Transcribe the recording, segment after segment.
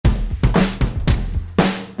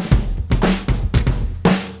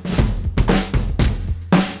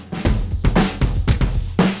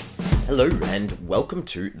Hello and welcome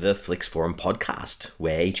to the Flix Forum podcast,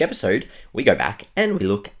 where each episode we go back and we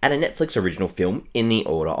look at a Netflix original film in the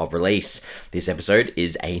order of release. This episode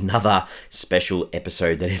is another special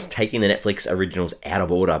episode that is taking the Netflix originals out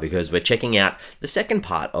of order because we're checking out the second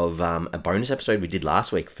part of a bonus episode we did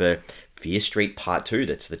last week for Fear Street Part 2.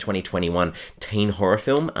 That's the 2021 teen horror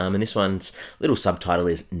film, and this one's little subtitle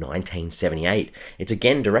is 1978. It's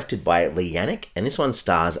again directed by Leigh Yannick, and this one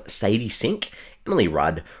stars Sadie Sink, Emily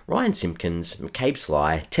Rudd, Ryan Simpkins, McCabe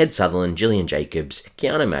Sly, Ted Sutherland, Gillian Jacobs,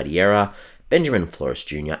 Keanu Madeira, Benjamin Flores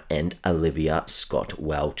Jr., and Olivia Scott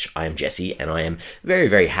Welch. I am Jesse, and I am very,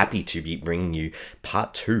 very happy to be bringing you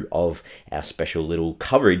part 2 of our special little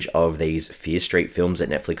coverage of these Fear Street films that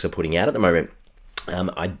Netflix are putting out at the moment.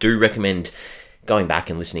 I do recommend going back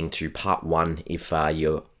and listening to part 1 if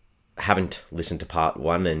you haven't listened to part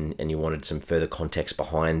 1 and you wanted some further context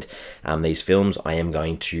behind these films. I am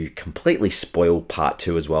going to completely spoil part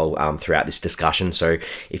 2 as well throughout this discussion, so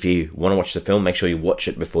if you want to watch the film, make sure you watch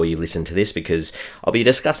it before you listen to this, because I'll be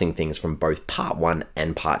discussing things from both part 1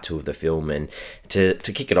 and part 2 of the film. And to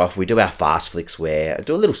kick it off, we do our fast flicks where I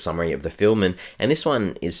do a little summary of the film, and this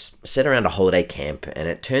one is set around a holiday camp, and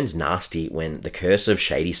it turns nasty when the curse of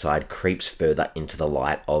Shadyside creeps further into the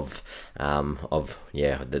light of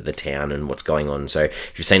the town and what's going on. So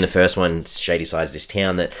if you've seen the first one, Shadyside's this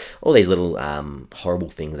town that all these little horrible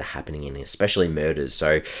things are happening in, especially murders.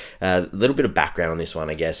 So a little bit of background on this one,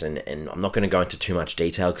 I guess, and I'm not going to go into too much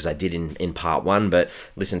detail because I did in part 1, but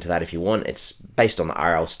listen to that if you want. It's based on the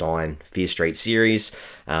R.L. Stine Fear Street series.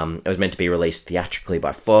 It was meant to be released theatrically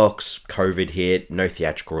by Fox. COVID hit, no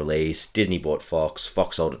theatrical release. Disney bought Fox.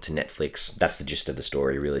 Fox sold it to Netflix. That's the gist of the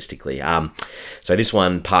story, realistically. So this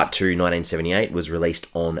one, part 2, 1978, was released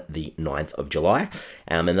on the 9th of July.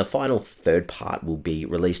 And the final third part will be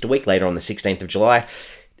released a week later on the 16th of July.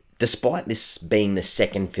 Despite this being the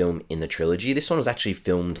second film in the trilogy, this one was actually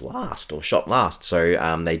filmed last, or shot last.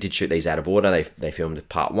 So they did shoot these out of order. They filmed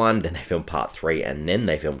part 1, then they filmed part 3, and then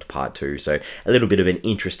they filmed part 2. So a little bit of an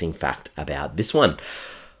interesting fact about this one.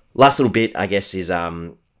 Last little bit, I guess, is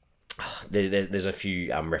there's a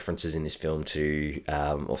few references in this film to,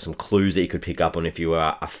 or some clues that you could pick up on if you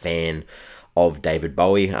are a fan of David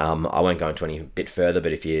Bowie. I won't go into any bit further,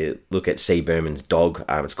 but if you look at C. Berman's dog,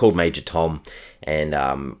 it's called Major Tom, and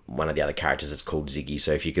one of the other characters is called Ziggy.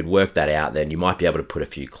 So if you could work that out, then you might be able to put a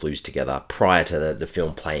few clues together prior to the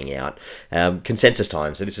film playing out. Consensus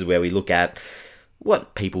time. So this is where we look at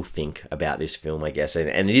what people think about this film, I guess.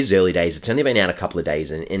 And it is early days. It's only been out a couple of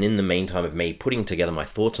days. And in the meantime of me putting together my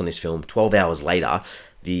thoughts on this film, 12 hours later,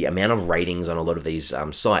 the amount of ratings on a lot of these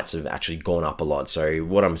sites have actually gone up a lot. So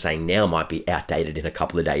what I'm saying now might be outdated in a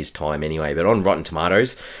couple of days' time anyway. But on Rotten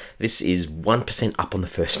Tomatoes, this is 1% up on the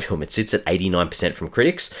first film. It sits at 89% from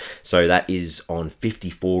critics. So that is on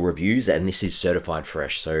 54 reviews, and this is certified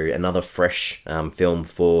fresh. So another fresh film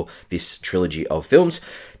for this trilogy of films.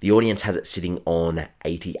 The audience has it sitting on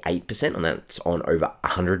 88%, and that's on over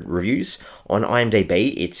 100 reviews. On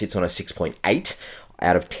IMDb, it sits on a 6.8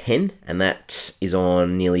 out of 10, and that is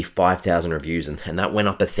on nearly 5,000 reviews, and that went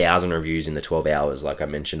up 1,000 reviews in the 12 hours, like I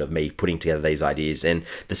mentioned, of me putting together these ideas. And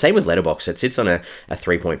the same with Letterboxd. It sits on a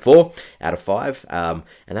 3.4 out of 5, and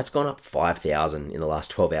that's gone up 5,000 in the last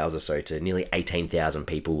 12 hours or so to nearly 18,000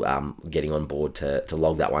 people getting on board to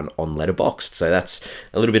log that one on Letterboxd. So that's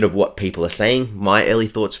a little bit of what people are saying. My early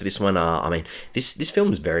thoughts for this one are, this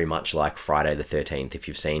film is very much like Friday the 13th, if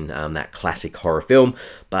you've seen that classic horror film,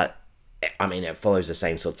 but it follows the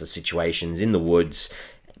same sorts of situations in the woods,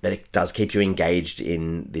 but it does keep you engaged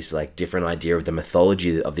in this different idea of the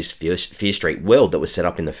mythology of this Fear Street world that was set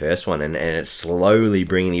up in the first one, and it's slowly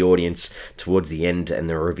bringing the audience towards the end and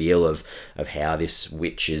the reveal of how this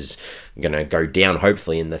witch is going to go down,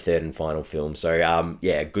 hopefully, in the third and final film. So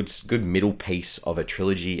good middle piece of a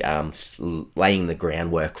trilogy, laying the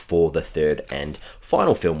groundwork for the third and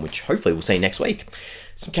final film, which hopefully we'll see next week.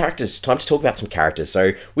 Some characters. Time to talk about some characters.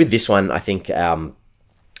 So with this one, I think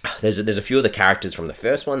there's a few of the characters from the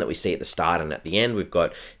first one that we see at the start and at the end. We've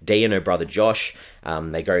got Dee and her brother Josh.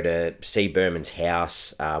 They go to C. Berman's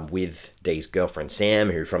house with Dee's girlfriend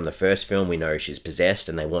Sam, who from the first film we know she's possessed,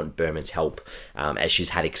 and they want Berman's help as she's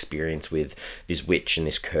had experience with this witch and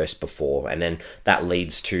this curse before. And then that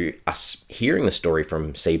leads to us hearing the story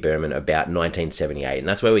from C. Berman about 1978, and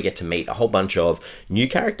that's where we get to meet a whole bunch of new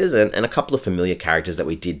characters and a couple of familiar characters that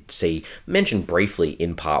we did see mentioned briefly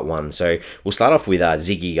in part 1. So we'll start off with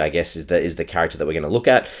Ziggy, I guess, is the character that we're going to look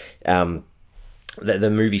at. The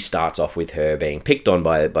movie starts off with her being picked on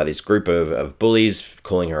by this group of bullies,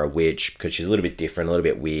 calling her a witch because she's a little bit different, a little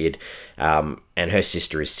bit weird, and her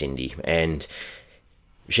sister is Cindy. And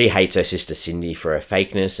she hates her sister Cindy for her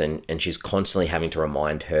fakeness, and she's constantly having to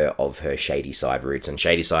remind her of her Shadyside roots. And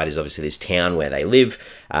Shadyside is obviously this town where they live.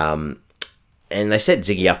 And they set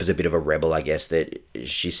Ziggy up as a bit of a rebel, I guess, that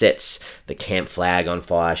she sets the camp flag on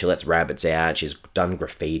fire, she lets rabbits out, she's done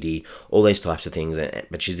graffiti, all these types of things.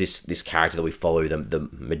 But she's this character that we follow the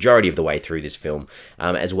majority of the way through this film,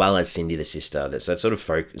 as well as Cindy the sister. So it sort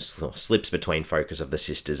of slips between focus of the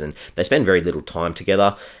sisters, and they spend very little time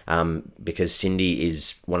together because Cindy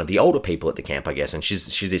is one of the older people at the camp, I guess, and she's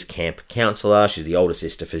this camp counselor. She's the older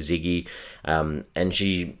sister for Ziggy, and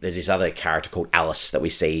there's this other character called Alice that we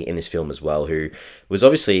see in this film as well, who was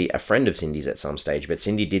obviously a friend of Cindy's at some stage, but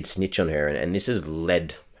Cindy did snitch on her, and this has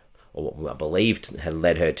led, or I believed had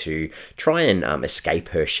led her to try and escape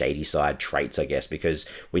her Shadyside traits, I guess, because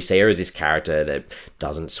we see her as this character that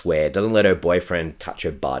doesn't swear, doesn't let her boyfriend touch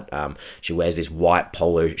her butt. She wears this white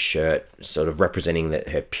polo shirt, sort of representing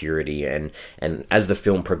her purity, and as the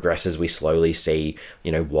film progresses, we slowly see,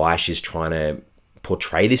 why she's trying to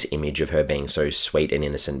portray this image of her being so sweet and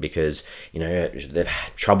innocent, because they've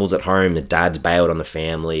had troubles at home. The dad's bailed on the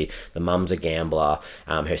family, the mum's a gambler,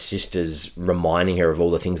 her sister's reminding her of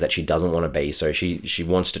all the things that she doesn't want to be, so she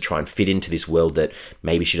wants to try and fit into this world that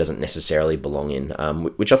maybe she doesn't necessarily belong in,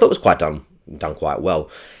 which I thought was quite done quite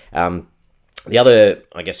well. The other,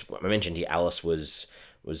 I guess I mentioned here, Alice was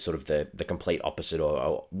sort of the complete opposite,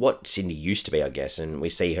 or what Cindy used to be, I guess. And we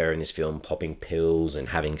see her in this film popping pills and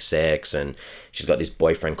having sex, and she's got this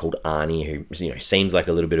boyfriend called Arnie who seems like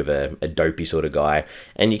a little bit of a dopey sort of guy.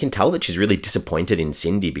 And you can tell that she's really disappointed in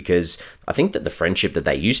Cindy, because I think that the friendship that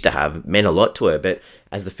they used to have meant a lot to her. But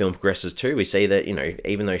as the film progresses too, we see that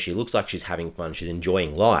even though she looks like she's having fun, she's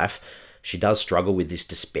enjoying life, she does struggle with this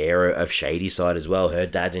despair of Shadyside as well. Her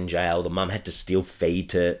dad's in jail. The mum had to steal food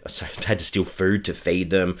to feed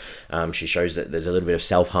them. She shows that there's a little bit of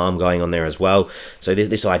self-harm going on there as well. So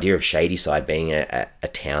this idea of Shadyside being a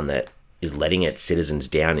town that is letting its citizens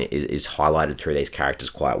down is highlighted through these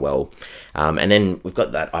characters quite well. And then we've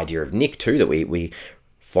got that idea of Nick too, that we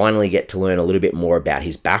finally get to learn a little bit more about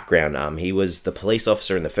his background. He was the police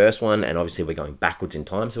officer in the first one, and obviously we're going backwards in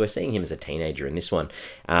time, so we're seeing him as a teenager in this one.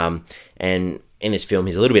 And in this film,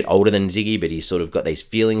 he's a little bit older than Ziggy, but he's sort of got these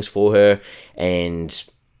feelings for her, and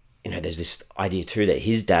there's this idea too that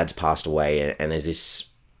his dad's passed away, and there's this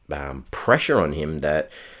pressure on him that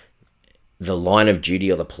the line of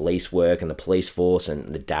duty or the police work and the police force, and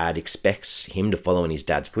the dad expects him to follow in his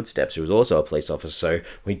dad's footsteps, who was also a police officer. So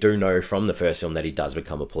we do know from the first film that he does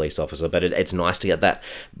become a police officer, but it's nice to get that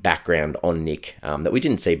background on Nick that we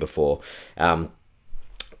didn't see before.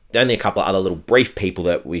 Only a couple of other little brief people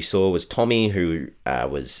that we saw was Tommy, who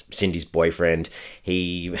was Cindy's boyfriend.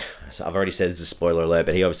 I've already said it's a spoiler alert,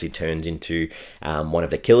 but he obviously turns into one of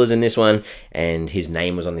the killers in this one, and his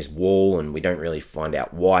name was on this wall, and we don't really find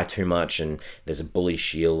out why too much. And there's a bully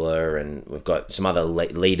Sheila, and we've got some other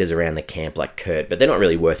leaders around the camp like Kurt, but they're not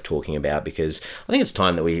really worth talking about, because I think it's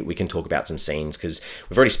time that we can talk about some scenes, because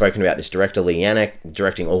we've already spoken about this director, Lee Yannick,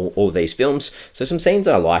 directing all of these films. So some scenes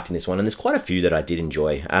I liked in this one, and there's quite a few that I did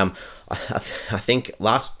enjoy. I think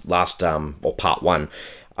part one,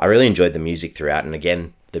 I really enjoyed the music throughout, and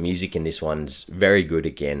again, the music in this one's very good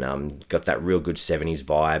again. Got that real good 70s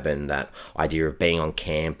vibe and that idea of being on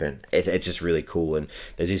camp, and it's just really cool. And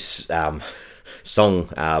there's this song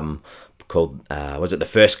called, was it The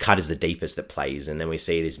First Cut is the Deepest, that plays, and then we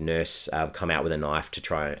see this nurse come out with a knife to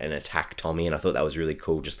try and attack Tommy, and I thought that was really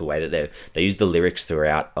cool, just the way that they used the lyrics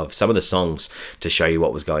throughout of some of the songs to show you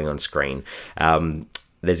what was going on screen.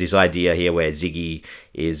 There's this idea here where Ziggy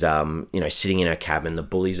is, sitting in her cabin, the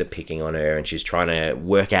bullies are picking on her, and she's trying to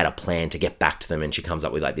work out a plan to get back to them, and she comes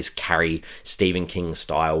up with like this Carrie, Stephen King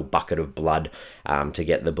style bucket of blood to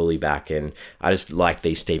get the bully back. And I just like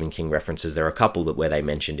these Stephen King references. There are a couple where they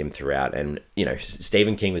mentioned him throughout, and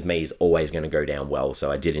Stephen King with me is always going to go down well,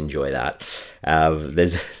 so I did enjoy that.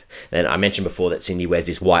 Then I mentioned before that Cindy wears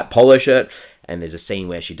this white polo shirt, and there's a scene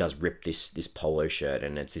where she does rip this polo shirt,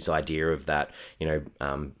 and it's this idea of that,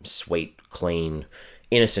 sweet, clean,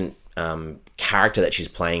 innocent character that she's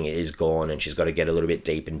playing is gone, and she's got to get a little bit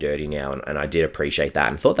deep and dirty now, and I did appreciate that,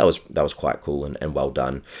 and thought that was quite cool and well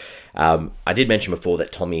done. I did mention before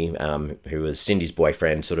that Tommy, who was Cindy's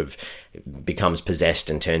boyfriend, sort of becomes possessed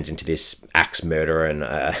and turns into this axe murderer, and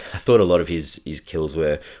I thought a lot of his kills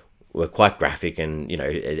were quite graphic, and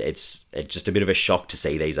it's just a bit of a shock to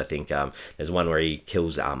see these. I think there's one where he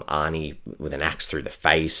kills Arnie with an axe through the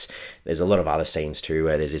face. There's a lot of other scenes too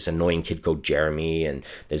where there's this annoying kid called Jeremy, and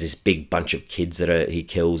there's this big bunch of kids that he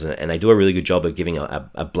kills, and they do a really good job of giving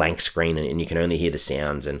a blank screen, and you can only hear the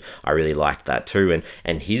sounds, and I really liked that too.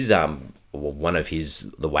 And his one of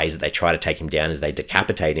the ways that they try to take him down is they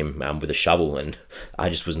decapitate him with a shovel, and I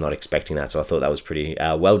just was not expecting that, so I thought that was pretty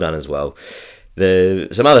well done as well.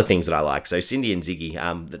 Some other things that I like, so Cindy and Ziggy,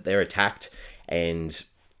 that they're attacked, and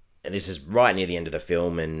this is right near the end of the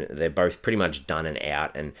film, and they're both pretty much done and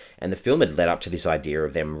out, and the film had led up to this idea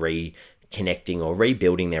of them reconnecting or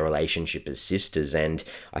rebuilding their relationship as sisters, and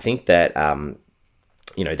I think that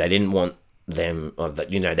they didn't want them, or that,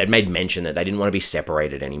 they'd made mention that they didn't want to be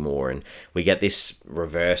separated anymore, and we get this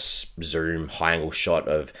reverse zoom high angle shot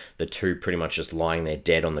of the two pretty much just lying there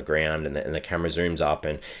dead on the ground, and the camera zooms up,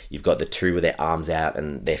 and you've got the two with their arms out,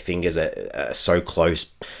 and their fingers are so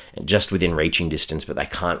close, just within reaching distance, but they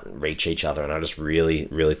can't reach each other, and I just really,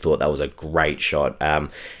 really thought that was a great shot. And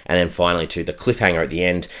then finally, to the cliffhanger at the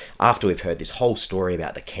end, after we've heard this whole story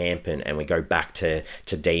about the camp, and we go back to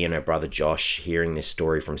Dee and her brother Josh hearing this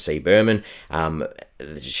story from C. Berman.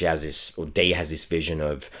 She has this, or Dee has this vision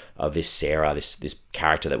of this Sarah, this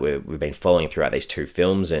character that we've been following throughout these two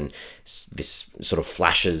films, and this sort of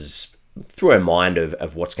flashes through her mind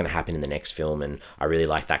of what's going to happen in the next film, and I really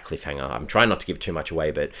like that cliffhanger. I'm trying not to give too much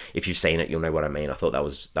away, but if you've seen it, you'll know what I mean. I thought that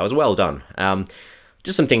was well done.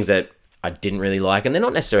 Just some things that I didn't really like, and they're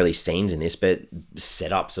not necessarily scenes in this, but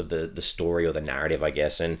setups of the story or the narrative, I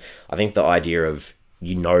guess. And I think the idea of,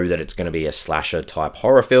 that it's going to be a slasher type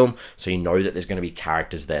horror film, so that there's going to be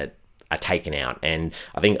characters that are taken out, and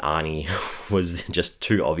I think Arnie was just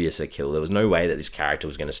too obvious a kill. There was no way that this character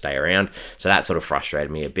was going to stay around, so that sort of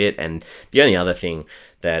frustrated me a bit. And the only other thing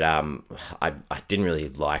that I didn't really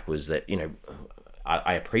like was that,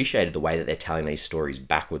 I appreciated the way that they're telling these stories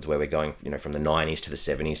backwards, where we're going, from the 90s to the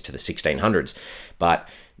 70s to the 1600s, but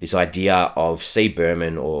this idea of C.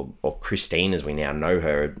 Berman, or Christine as we now know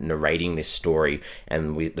her, narrating this story,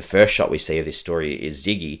 and the first shot we see of this story is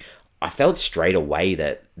Ziggy, I felt straight away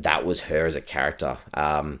that was her as a character,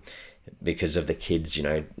 because of the kids,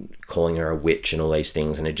 calling her a witch and all these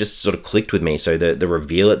things, and it just sort of clicked with me. So the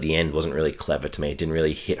reveal at the end wasn't really clever to me. It didn't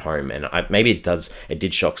really hit home, and maybe it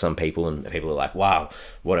did shock some people, and people were like, "Wow,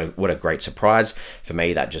 what a great surprise!" For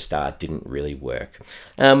me, that just didn't really work.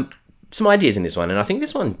 Some ideas in this one, and I think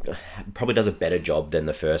this one probably does a better job than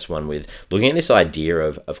the first one with looking at this idea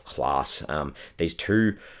of class. These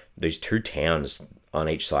two towns on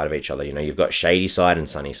each side of each other. You've got Shadyside and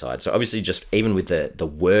Sunnyside. So obviously, just even with the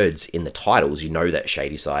words in the titles, that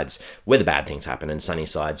Shadyside's where the bad things happen, and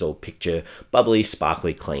Sunnyside's all picture bubbly,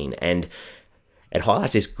 sparkly, clean. And it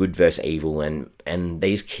highlights this good versus evil, and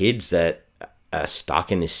these kids that are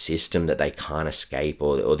stuck in this system that they can't escape,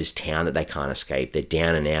 or this town that they can't escape. They're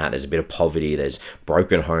down and out. There's a bit of poverty. There's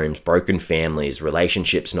broken homes, broken families,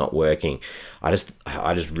 relationships not working. I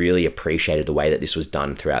just really appreciated the way that this was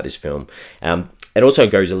done throughout this film. It also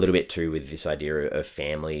goes a little bit too with this idea of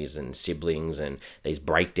families and siblings, and these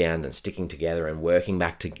breakdowns, and sticking together and working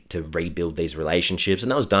back to rebuild these relationships.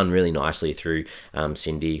 And that was done really nicely through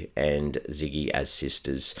Cindy and Ziggy as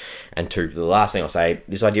sisters. And the last thing I'll say,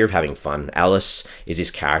 this idea of having fun. Alice is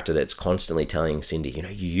this character that's constantly telling Cindy,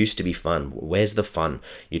 you used to be fun. Where's the fun?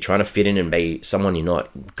 You're trying to fit in and be someone you're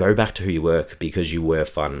not. Go back to who you were, because you were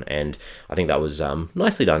fun. And I think that was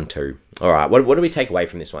nicely done too. All right, what do we take away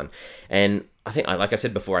from this one? And I think, like I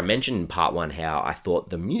said before, I mentioned in part one how I thought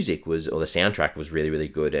the music the soundtrack was really, really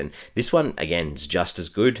good. And this one, again, is just as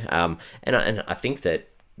good. And I think that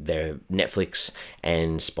Netflix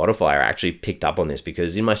and Spotify are actually picked up on this,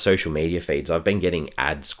 because in my social media feeds, I've been getting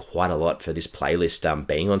ads quite a lot for this playlist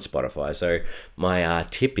being on Spotify. So my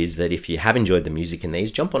tip is that if you have enjoyed the music in these,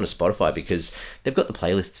 jump onto Spotify, because they've got the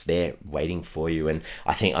playlists there waiting for you. And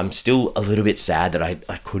I think I'm still a little bit sad that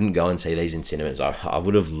I couldn't go and see these in cinemas. I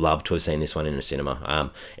would have loved to have seen this one in a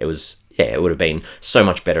cinema. It would have been so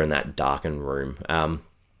much better in that darkened room.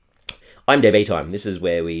 IMDb time. This is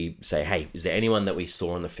where we say, hey, is there anyone that we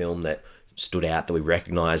saw in the film that stood out, that we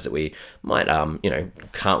recognise, that we might,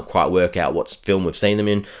 can't quite work out what film we've seen them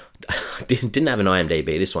in? Didn't have an IMDb,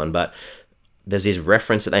 this one, but there's this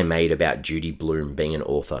reference that they made about Judy Blume being an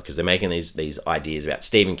author, because they're making these ideas about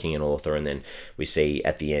Stephen King, an author, and then we see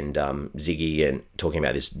at the end Ziggy and talking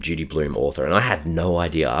about this Judy Blume author, and I had no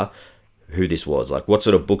idea who this was, like what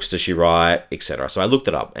sort of books does she write, etc. So I looked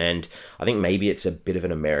it up, and I think maybe it's a bit of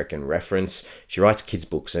an American reference. She writes kids'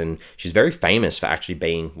 books, and she's very famous for actually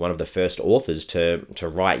being one of the first authors to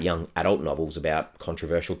write young adult novels about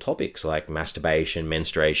controversial topics like masturbation,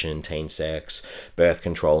 menstruation, teen sex, birth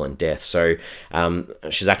control, and death. So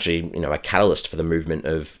she's actually a catalyst for the movement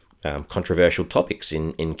of controversial topics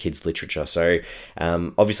in kids' literature. So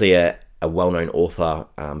obviously a well-known author,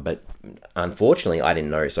 but unfortunately I didn't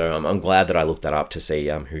know, so I'm glad that I looked that up to see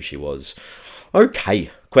who she was. Okay,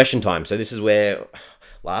 question time. So this is where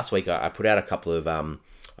last week I put out a couple of,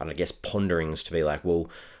 I guess, ponderings to be like, well,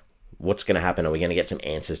 what's going to happen? Are we going to get some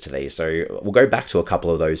answers to these? So we'll go back to a couple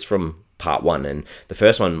of those from part one. And the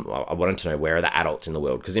first one, I wanted to know, where are the adults in the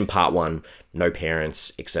world? Because in part one, no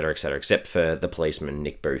parents, etc., except for the policeman,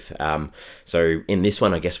 Nick Booth. So in this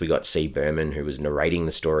one, I guess we got C. Berman, who was narrating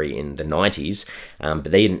the story in the 90s.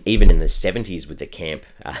 But then even in the 70s with the camp,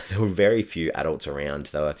 there were very few adults around.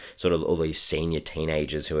 There were sort of all these senior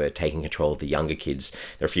teenagers who were taking control of the younger kids.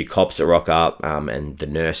 There were a few cops that rock up, and the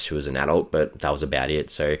nurse who was an adult, but that was about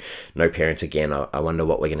it. So no parents again. I wonder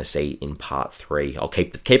what we're going to see in part three. I'll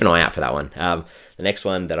keep an eye out for that one. The next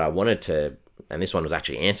one that I wanted to, and this one was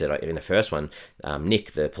actually answered in the first one,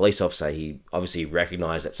 Nick, the police officer, he obviously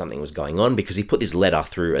recognized that something was going on because he put this letter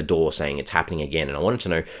through a door saying it's happening again. And I wanted to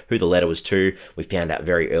know who the letter was to. We found out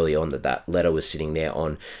very early on that letter was sitting there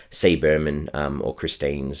on C. Berman or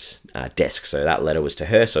Christine's desk. So that letter was to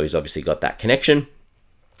her. So he's obviously got that connection.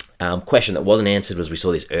 Question that wasn't answered was, we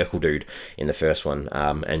saw this Urkel dude in the first one,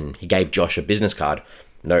 and he gave Josh a business card.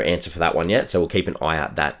 No answer for that one yet, so we'll keep an eye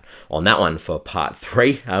out on that one for part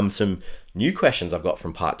three. Some new questions I've got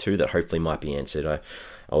from part two that hopefully might be answered,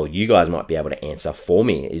 or you guys might be able to answer for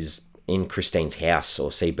me, is in Christine's house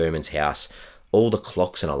or C. Berman's house, all the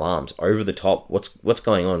clocks and alarms over the top. What's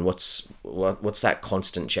going on? What's that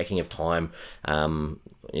constant checking of time?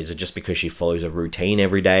 Is it just because she follows a routine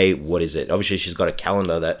every day? What is it? Obviously, she's got a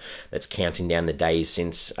calendar that's counting down the days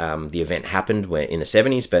since the event happened in the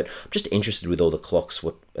 70s, but I'm just interested with all the clocks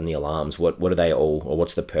and the alarms. What are they all, or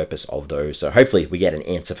what's the purpose of those? So hopefully we get an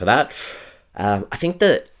answer for that. I think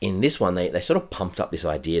that in this one, they sort of pumped up this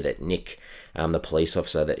idea that Nick, the police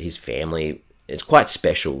officer, that his family is quite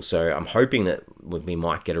special. So I'm hoping that we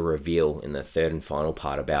might get a reveal in the third and final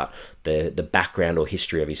part about the background or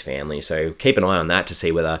history of his family. So keep an eye on that to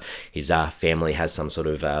see whether his family has some sort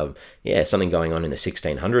of, something going on in the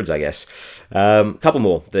 1600s, I guess. A couple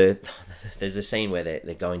more. There's a scene where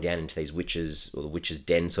they're going down into these witches, or the witch's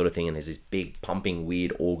den sort of thing, and there's this big pumping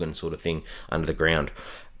weird organ sort of thing under the ground.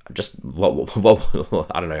 I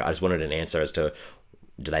don't know. I just wanted an answer as to,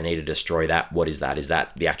 do they need to destroy that? What is that? Is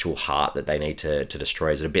that the actual heart that they need to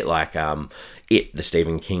destroy? Is it a bit like It, the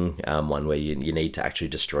Stephen King one, where you need to actually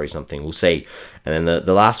destroy something? We'll see. And then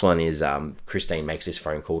the last one is Christine makes this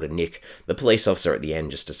phone call to Nick, the police officer, at the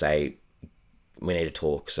end, just to say, we need to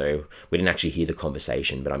talk. So we didn't actually hear the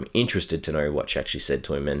conversation, but I'm interested to know what she actually said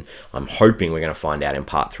to him, and I'm hoping we're going to find out in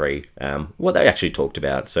part three what they actually talked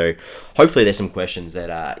about. So hopefully there's some questions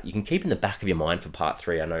that you can keep in the back of your mind for part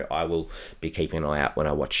three. I know I will be keeping an eye out when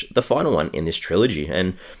I watch the final one in this trilogy,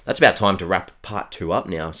 and that's about time to wrap part two up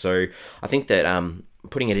now. So I think that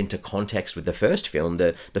putting it into context with the first film,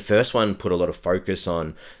 the first one put a lot of focus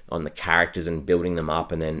on the characters and building them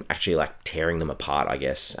up, and then actually like tearing them apart, I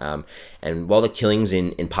guess. And while the killings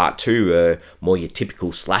in part two are more your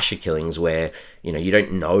typical slasher killings, where you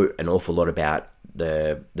don't know an awful lot about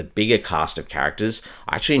the bigger cast of characters,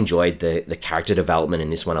 I actually enjoyed the character development in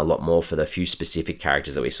this one a lot more for the few specific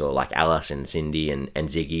characters that we saw, like Alice and Cindy and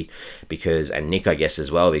Ziggy, and Nick, I guess,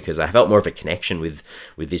 as well, because I felt more of a connection with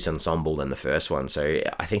this ensemble than the first one. So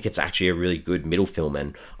I think it's actually a really good middle film,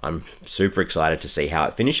 and I'm super excited to see how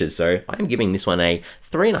it finishes. So I'm giving this one a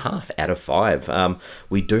 3.5 out of 5.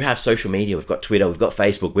 We do have social media. We've got Twitter, we've got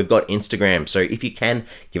Facebook, we've got Instagram. So if you can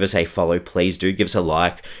give us a follow, please do give us a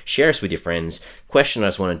like, share us with your friends. Question I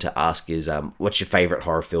just wanted to ask is, what's your favorite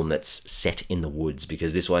horror film that's set in the woods?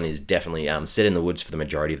 Because this one is definitely set in the woods for the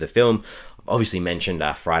majority of the film. I've obviously mentioned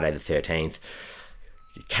Friday the 13th.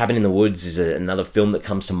 Cabin in the Woods is another film that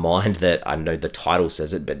comes to mind, that I know the title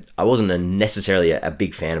says it, but I wasn't necessarily a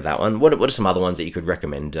big fan of that one. What are some other ones that you could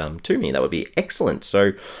recommend to me? That would be excellent.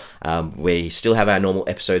 So we still have our normal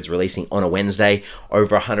episodes releasing on a Wednesday.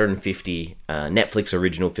 Over 150 Netflix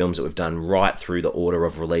original films that we've done right through the order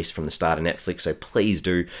of release from the start of Netflix. So please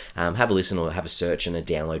do have a listen or have a search and a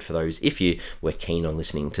download for those if you were keen on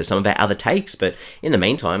listening to some of our other takes. But in the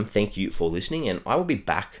meantime, thank you for listening, and I will be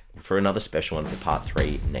back for another special one for part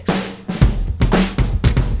 3 next week.